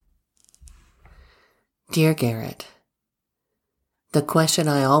Dear Garrett, the question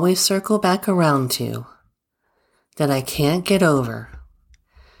I always circle back around to, that I can't get over,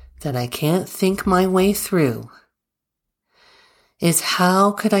 that I can't think my way through, is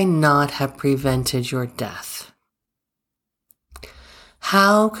how could I not have prevented your death?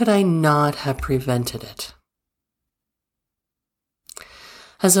 How could I not have prevented it?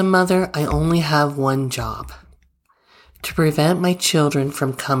 As a mother, I only have one job: to prevent my children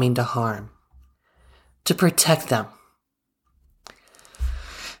from coming to harm, to protect them.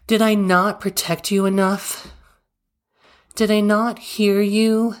 Did I not protect you enough? Did I not hear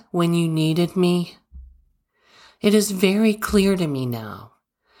you when you needed me? It is very clear to me now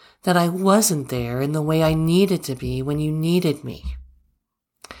that I wasn't there in the way I needed to be when you needed me.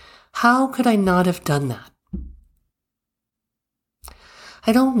 How could I not have done that?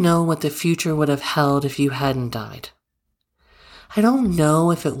 I don't know what the future would have held if you hadn't died. I don't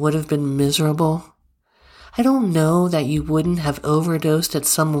know if it would have been miserable. I don't know that you wouldn't have overdosed at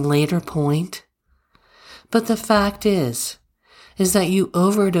some later point. But the fact is that you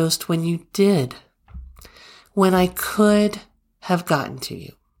overdosed when you did, when I could have gotten to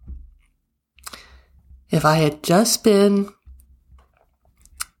you. If I had just been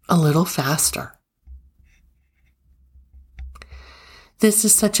a little faster. This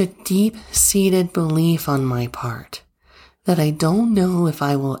is such a deep-seated belief on my part that I don't know if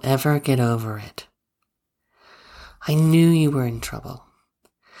I will ever get over it. I knew you were in trouble.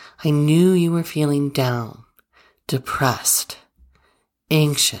 I knew you were feeling down, depressed,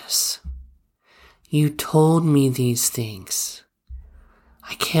 anxious. You told me these things.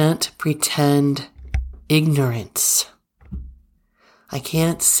 I can't pretend ignorance. I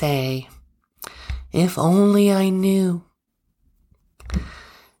can't say, if only I knew.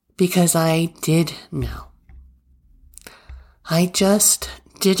 Because I did know. I just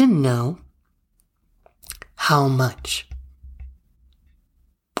didn't know how much,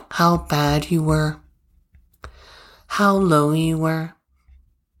 how bad you were, how low you were,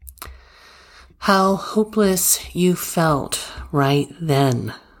 how hopeless you felt right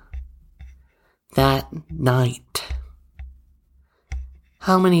then, that night.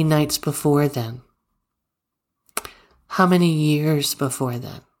 How many nights before then? How many years before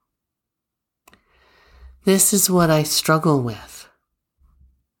then? This is what I struggle with.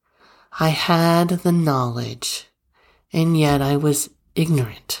 I had the knowledge, and yet I was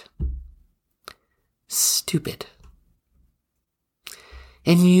ignorant, stupid.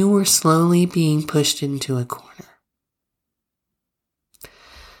 And you were slowly being pushed into a corner.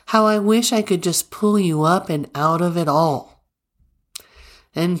 How I wish I could just pull you up and out of it all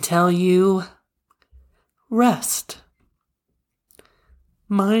and tell you, rest,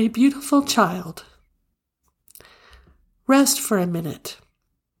 my beautiful child. Rest for a minute,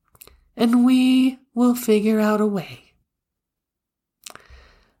 and we will figure out a way.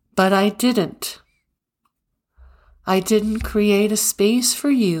 But I didn't. I didn't create a space for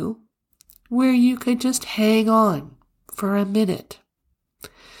you where you could just hang on for a minute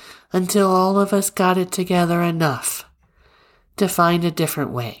until all of us got it together enough to find a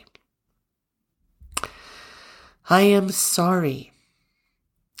different way. I am sorry.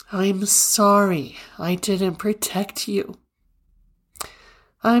 I'm sorry I didn't protect you.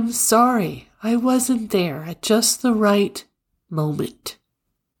 I'm sorry I wasn't there at just the right moment.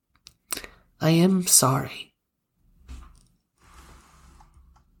 I am sorry.